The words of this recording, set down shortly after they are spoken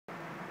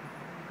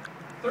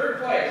Third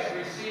place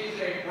receives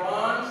a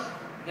bronze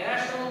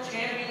national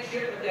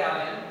championship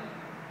medallion,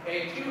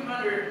 a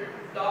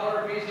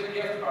 $200 Visa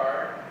gift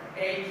card,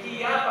 a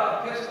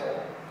Chiappa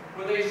pistol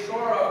with a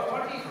score of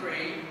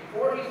 23,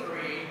 43,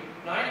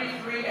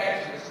 93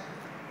 X's,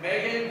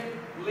 Megan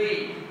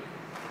Lee.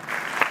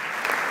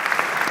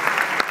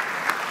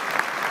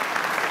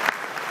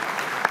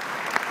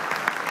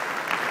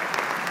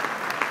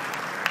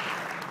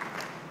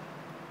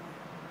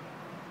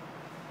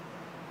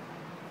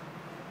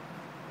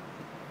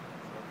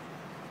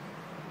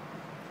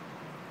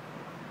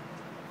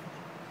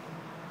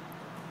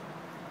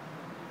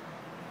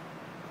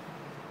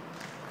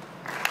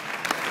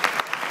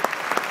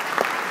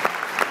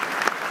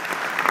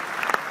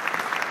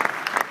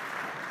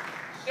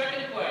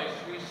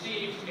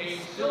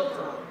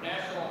 Silver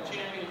National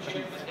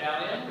Championship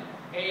medallion,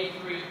 a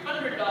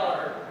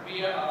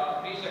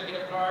 $300 Visa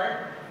gift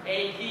card,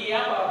 a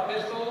Chiappa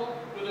pistol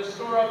with a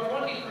score of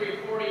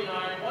 23,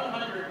 49,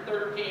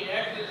 113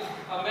 X's,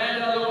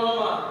 Amanda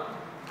Luoma.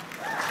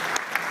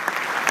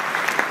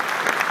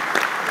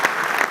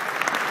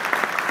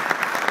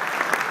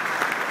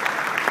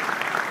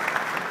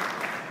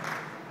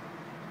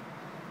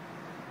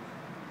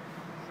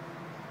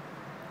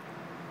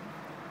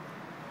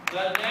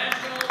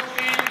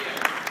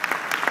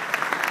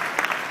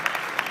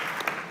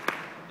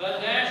 The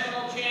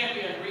national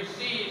champion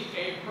receives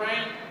a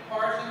Frank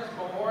Parsons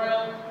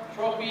Memorial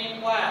Trophy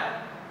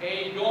plaque,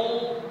 a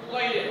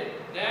gold-plated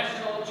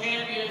national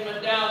champion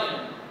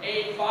medallion,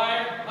 a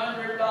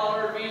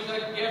 $500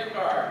 Visa gift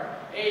card,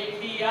 a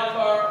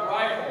Chiappa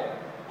rifle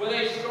with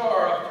a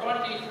score of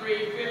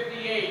 23,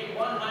 58,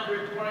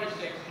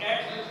 126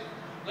 X's.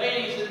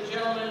 Ladies and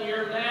gentlemen,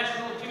 your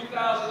national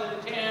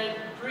 2010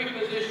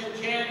 three-position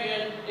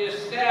champion is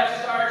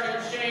Staff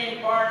Sergeant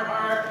Shane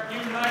Barnhart,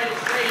 United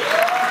States.